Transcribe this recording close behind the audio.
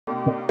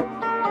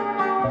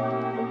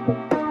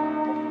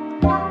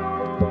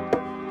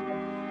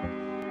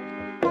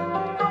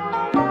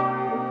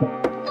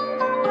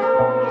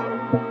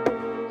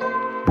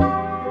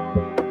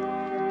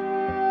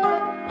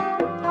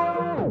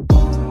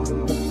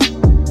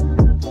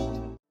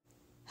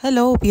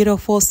Hello,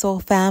 beautiful soul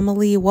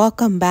family.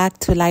 Welcome back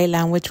to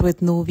LightLanguage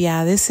with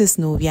Nubia. This is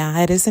Nubia.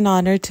 It is an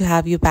honor to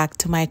have you back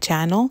to my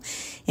channel.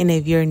 And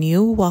if you're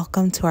new,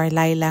 welcome to our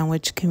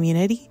LightLanguage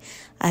community.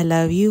 I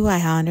love you, I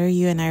honor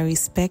you, and I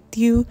respect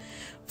you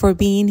for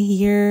being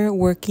here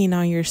working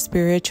on your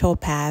spiritual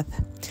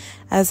path.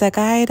 As a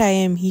guide, I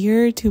am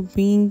here to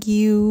bring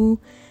you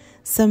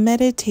some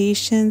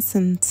meditations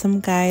and some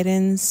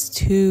guidance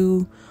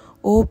to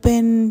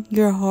open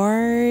your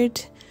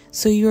heart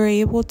so you're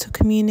able to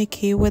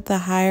communicate with the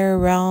higher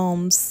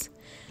realms.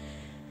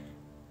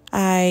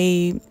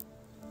 I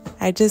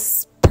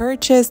just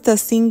purchased a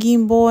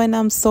singing bowl and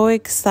I'm so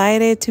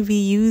excited to be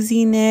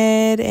using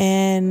it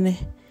and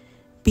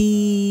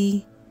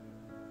be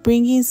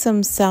bringing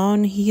some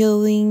sound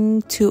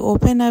healing to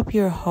open up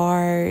your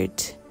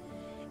heart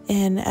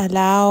and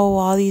allow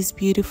all these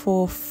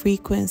beautiful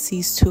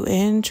frequencies to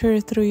enter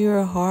through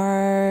your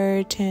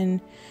heart and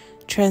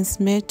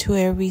transmit to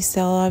every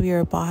cell of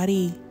your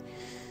body.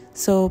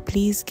 So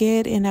please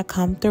get in a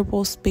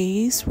comfortable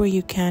space where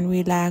you can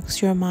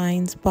relax your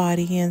mind,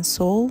 body, and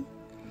soul.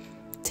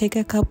 Take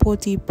a couple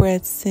deep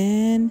breaths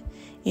in,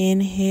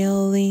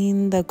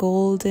 inhaling the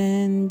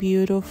golden,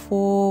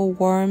 beautiful,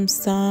 warm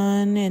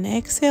sun, and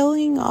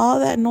exhaling all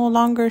that no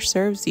longer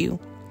serves you.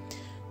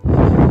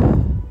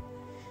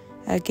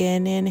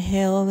 Again,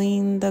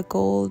 inhaling the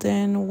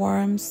golden,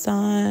 warm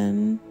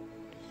sun,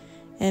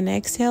 and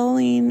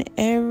exhaling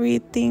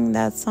everything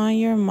that's on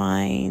your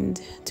mind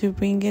to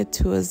bring it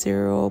to a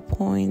 0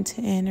 point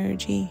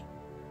energy.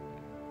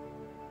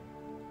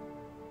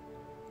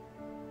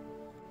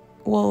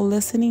 While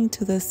listening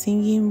to the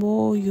singing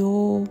bowl,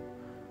 you'll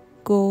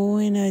go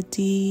in a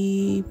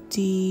deep,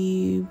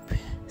 deep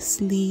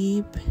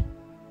sleep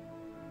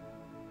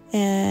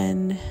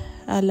and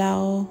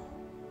allow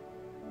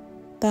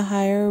the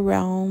higher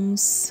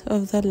realms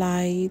of the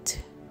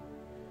light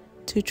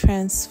to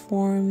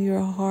transform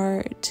your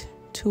heart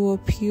to a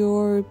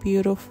pure,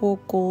 beautiful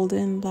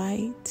golden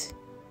light.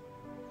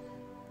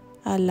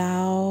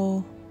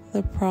 Allow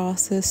the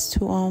process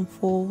to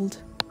unfold,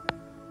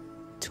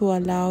 to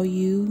allow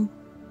you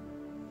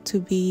to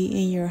be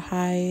in your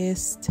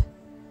highest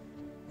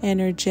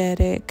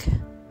energetic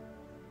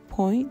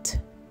point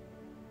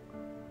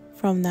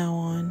from now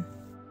on.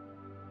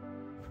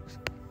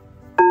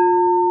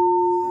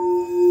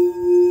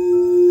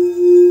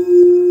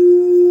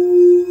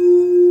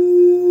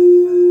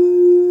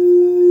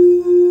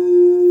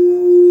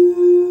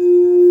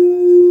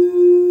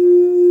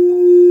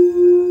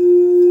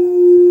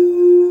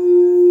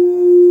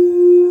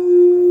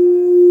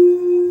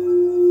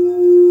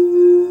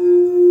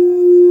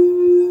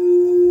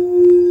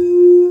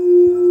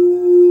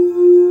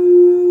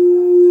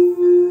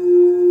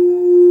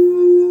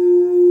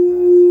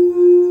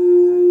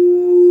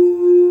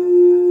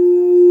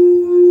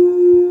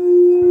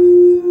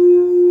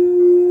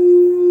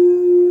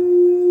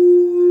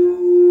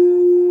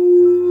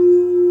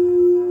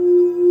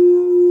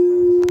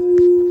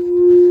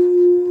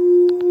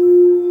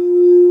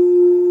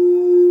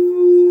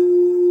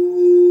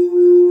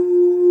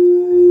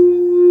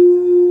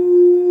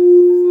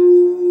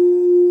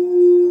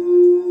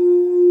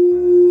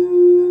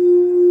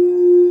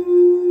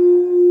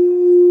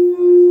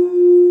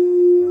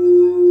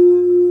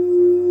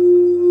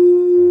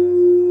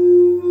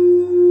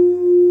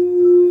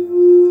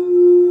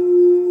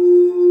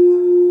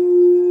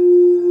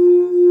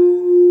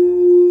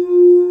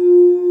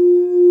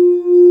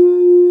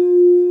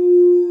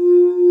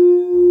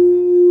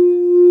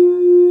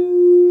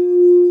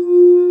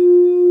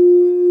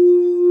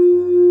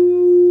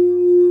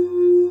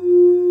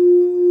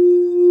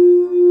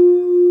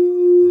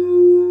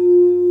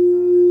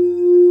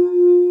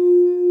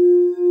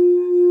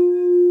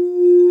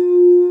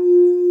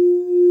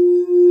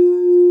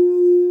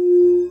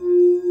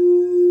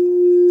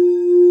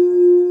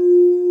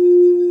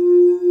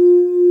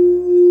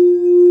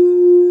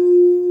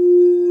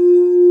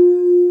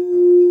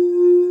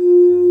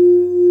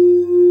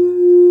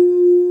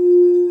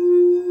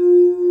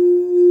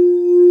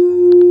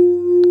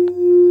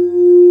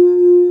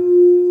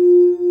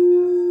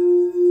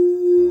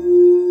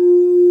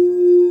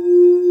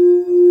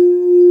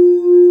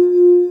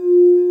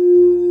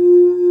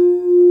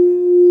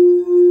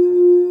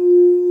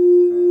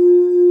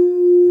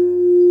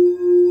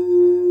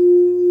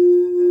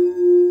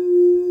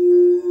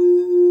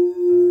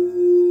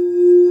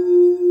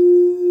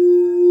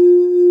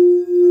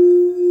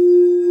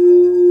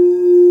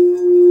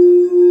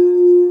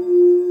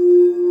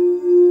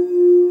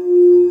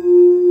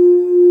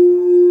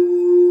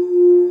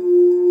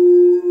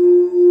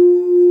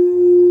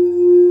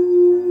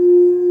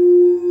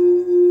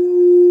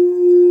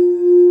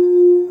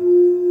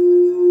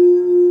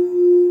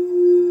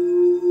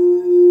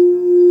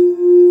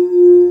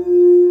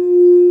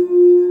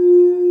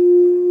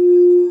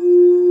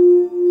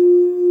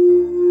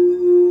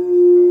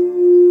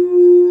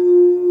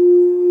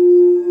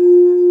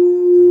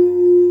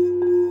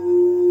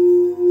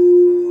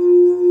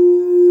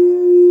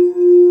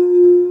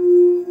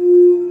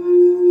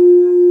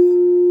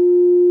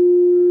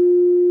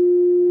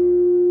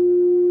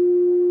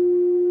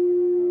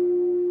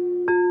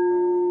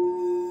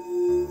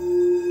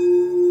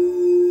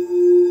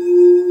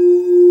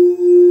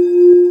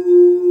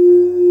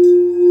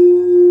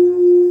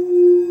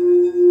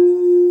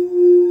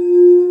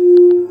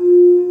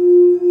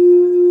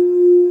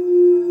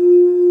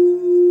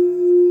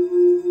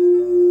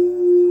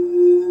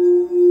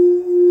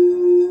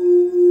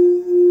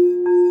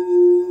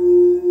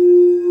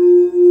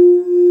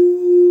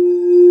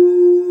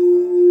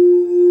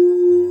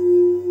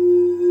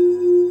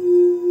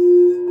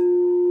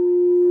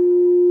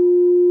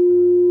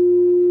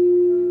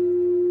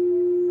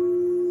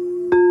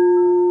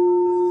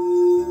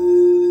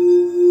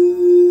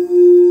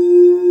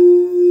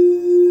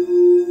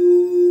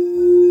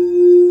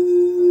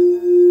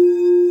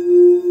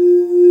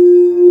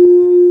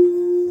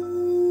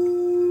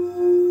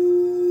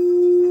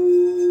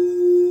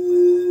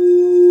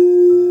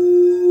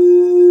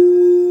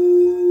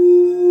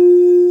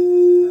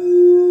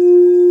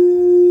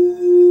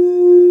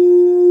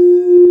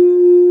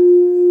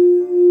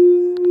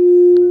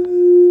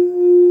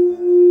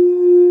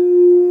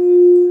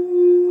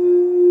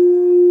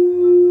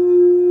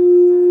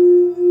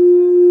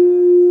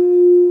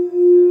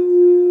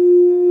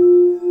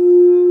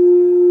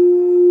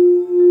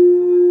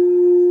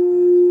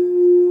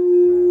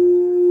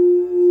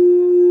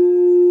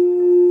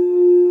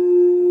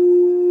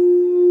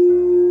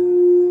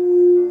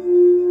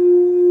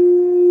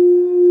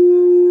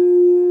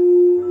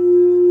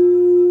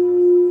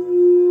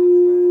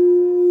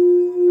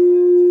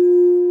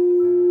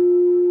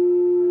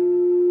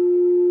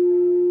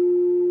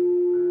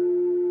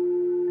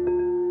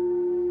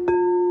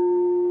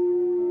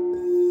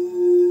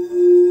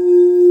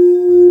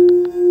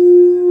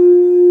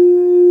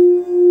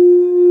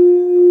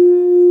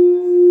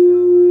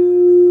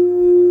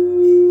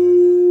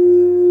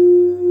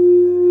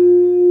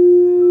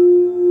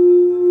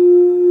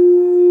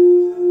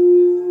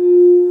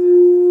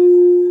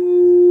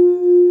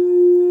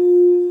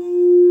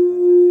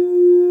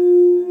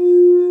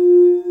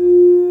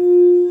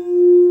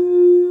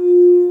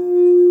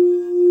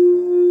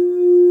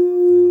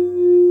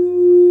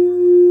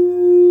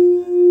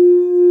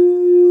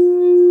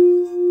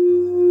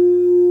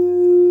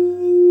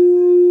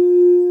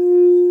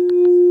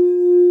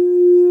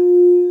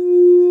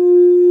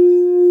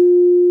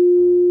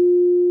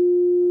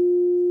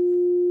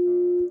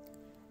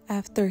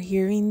 after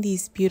hearing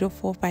these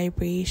beautiful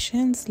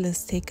vibrations,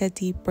 let's take a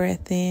deep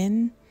breath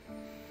in.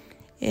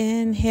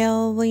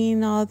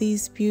 Inhaling all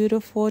these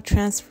beautiful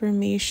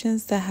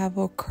transformations that have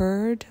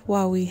occurred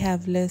while we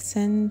have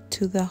listened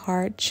to the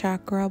heart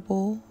chakra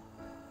bowl.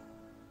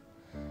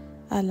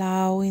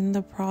 Allowing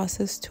the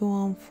process to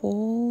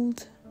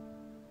unfold,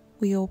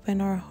 we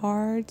open our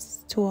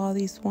hearts to all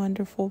these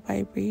wonderful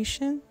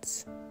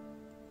vibrations.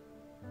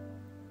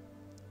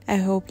 I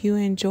hope you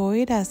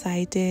enjoyed as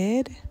I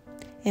did,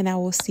 and I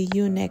will see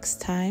you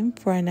next time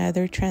for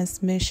another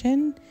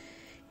transmission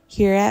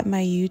here at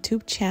my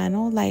YouTube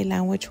channel, Light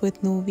Language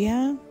with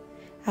Nubia.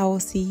 I will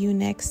see you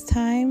next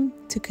time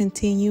to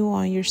continue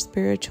on your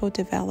spiritual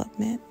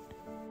development.